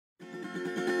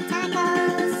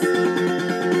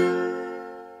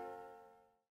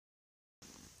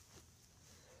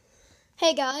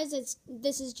Hey guys,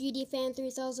 this is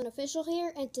GDFan3000 official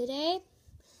here, and today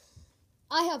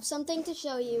I have something to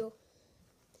show you.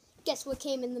 Guess what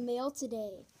came in the mail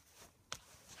today?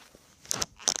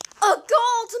 A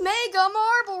Galt Mega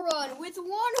Marble Run with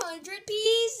 100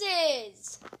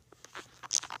 pieces!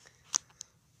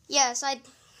 Yes, I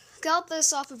got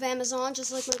this off of Amazon,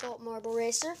 just like my Galt Marble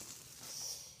Racer.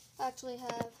 I actually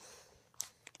have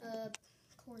a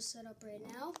course set up right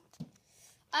now.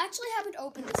 I actually haven't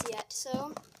opened this yet,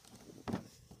 so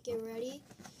get ready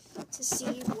to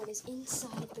see what is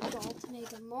inside the Galt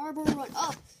Mega Marble Run.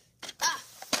 Oh! Ah!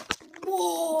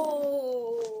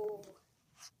 Whoa!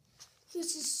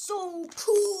 This is so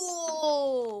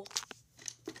cool!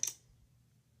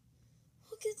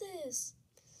 Look at this.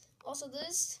 Also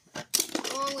this,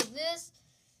 along with this,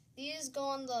 these go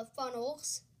on the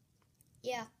funnels.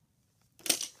 Yeah.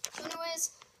 So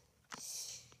anyways,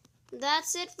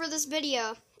 that's it for this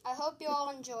video. I hope you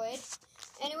all enjoyed.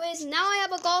 Anyways, now I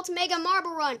have a Galt Mega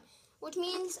Marble Run, which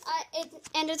means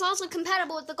it's also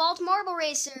compatible with the Galt Marble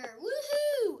Racer.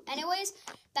 Woohoo! Anyways,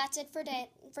 that's it for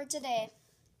today.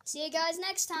 See you guys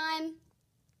next time.